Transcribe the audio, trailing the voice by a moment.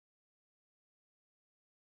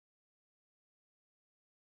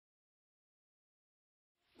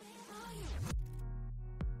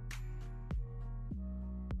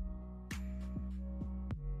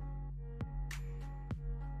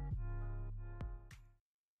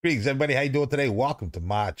Greetings, everybody. How you doing today? Welcome to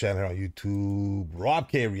my channel here on YouTube,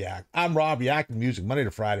 Robk React. I'm Rob, reacting to music Monday to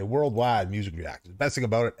Friday, worldwide music reactions. Best thing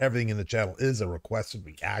about it, everything in the channel is a requested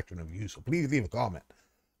reaction of you. So please leave a comment,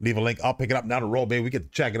 leave a link. I'll pick it up down the road, baby. We get to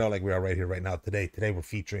check it out like we are right here, right now. Today we're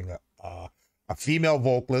featuring a female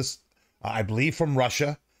vocalist, I believe from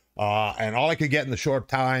Russia. And all I could get in the short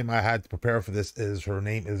time I had to prepare for this is her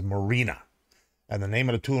name is Marina. And the name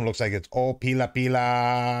of the tune looks like it's pila,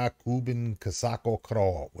 kubn, cosaco,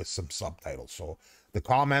 coro, with some subtitles. So the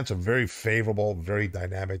comments are very favorable, very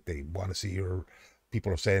dynamic. They want to see her.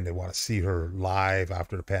 People are saying they want to see her live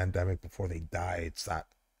after the pandemic before they die. It's that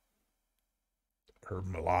her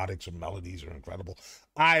melodics or melodies are incredible.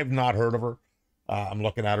 I have not heard of her. I'm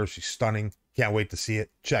looking at her. She's stunning. Can't wait to see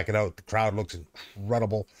it. Check it out. The crowd looks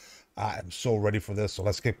incredible. I am so ready for this. So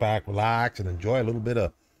let's kick back, relax, and enjoy a little bit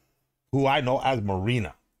of who I know as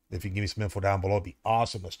Marina. If you can give me some info down below, it'd be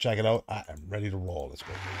awesome. Let's check it out. I am ready to roll. Let's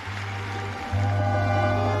go.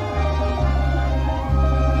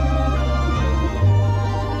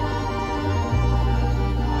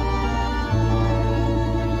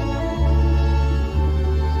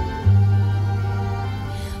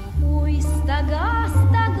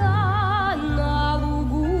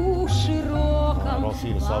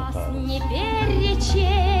 See the subtitles.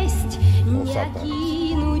 No subtitles.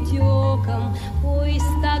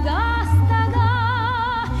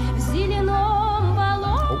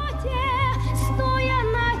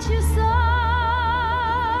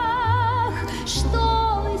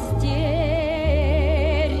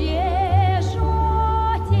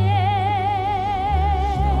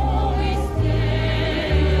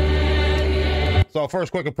 So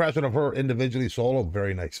first quick impression of her individually solo,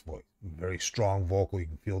 very nice voice, very strong vocal. You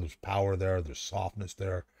can feel there's power there, there's softness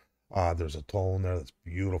there, there's a tone there that's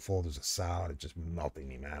beautiful, there's a sound, it's just melting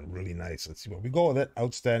me, man. Really nice. Let's see where we go with it.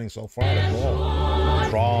 Outstanding so far. Let's roll.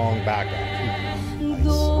 Strong backup.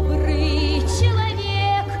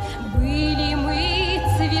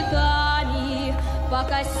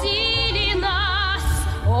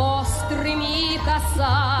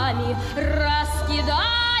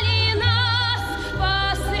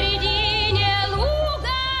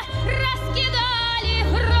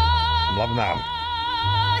 Love now.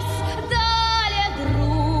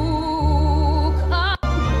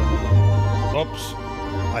 Oops,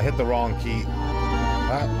 I hit the wrong key.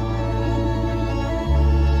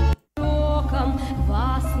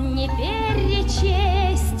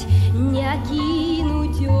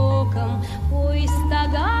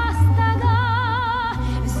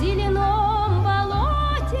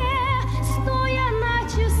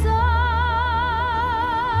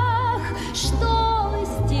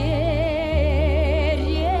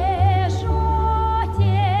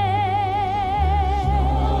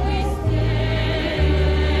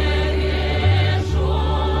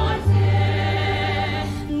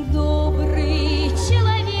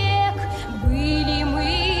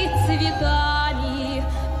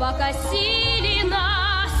 Покосили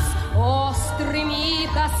нас острыми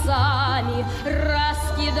косами,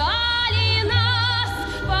 раскидали нас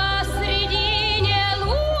посредине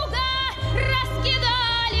луга,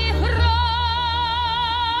 раскидали врозь,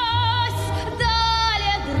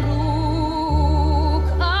 дали друг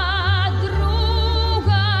от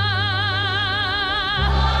друга,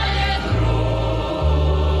 дали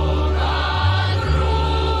друг от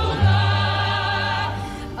друга,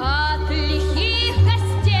 от лихих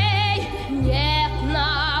нет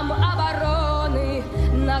нам обороны,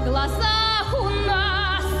 на глазах у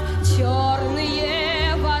нас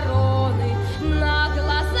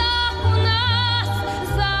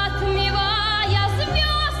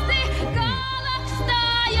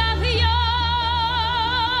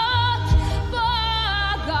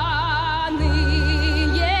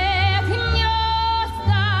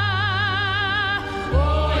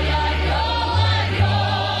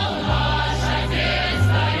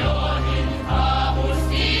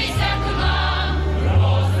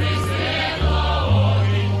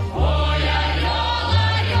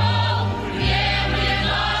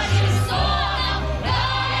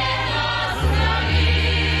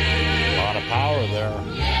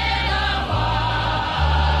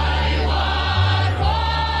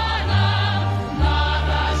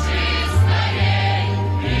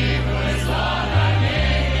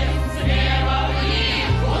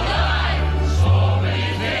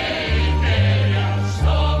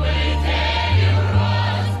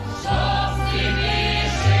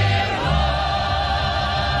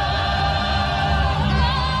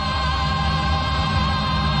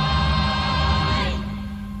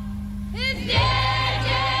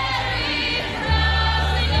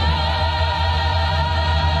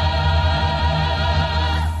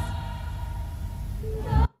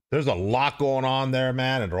There's a lot going on there,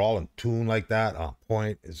 man, and they're all in tune like that. On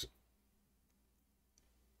point. It's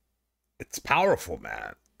powerful,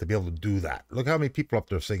 man, to be able to do that. Look how many people up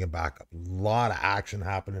there singing backup. A lot of action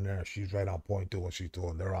happening there. She's right on point to what she's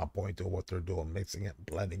doing. They're on point to what they're doing, mixing it,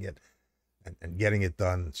 blending it, and getting it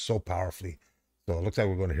done so powerfully. So it looks like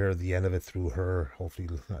we're going to hear the end of it through her. Hopefully,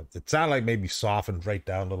 it sounded like maybe softened right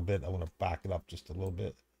down a little bit. I want to back it up just a little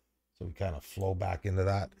bit so we kind of flow back into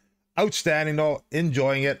that. Outstanding, though.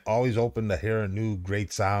 Enjoying it. Always open to hearing new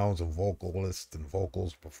great sounds of vocalists and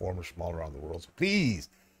vocals, performers from all around the world. So please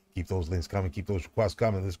keep those links coming. Keep those requests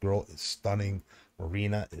coming. This girl is stunning.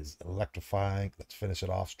 Marina is electrifying. Let's finish it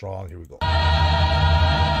off strong. Here we go.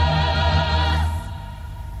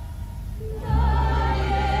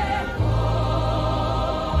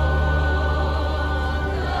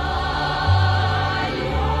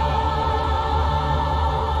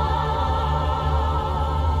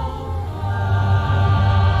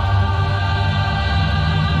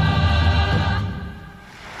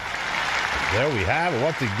 There we have it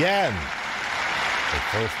once again. The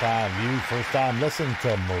first time listening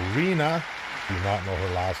to Marina. Do not know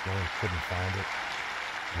her last name, couldn't find it.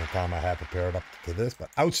 And the time I had prepared up to this, but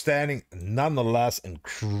outstanding, nonetheless.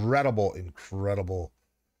 Incredible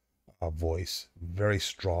voice. Very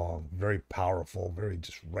strong, very powerful, very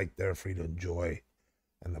just right there for you to enjoy.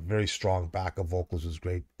 And the very strong backup vocals is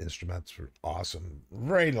great. Instruments were awesome,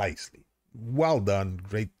 very nicely. Well done,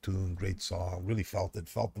 great tune, great song. Really felt it,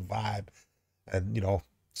 felt the vibe. And, you know,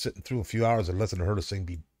 sitting through a few hours and listening to her to sing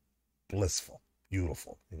be blissful,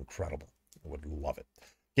 beautiful, incredible. I would love it.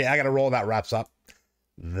 Okay, I got to roll. That wraps up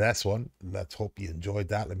this one. Let's hope you enjoyed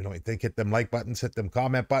that. Let me know what you think. Hit them like buttons, hit them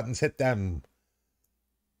comment buttons, hit them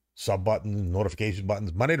sub buttons, notification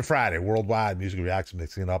buttons. Monday to Friday, worldwide music reaction,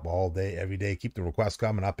 mixing it up all day, every day. Keep the requests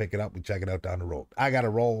coming. I'll pick it up. We check it out down the road. I got to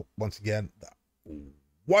roll once again.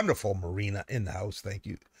 Wonderful Marina in the house. Thank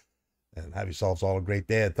you. And have yourselves all a great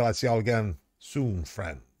day. Until I see y'all again soon,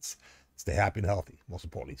 friends. Stay happy and healthy. Most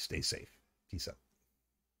importantly, stay safe. Peace out.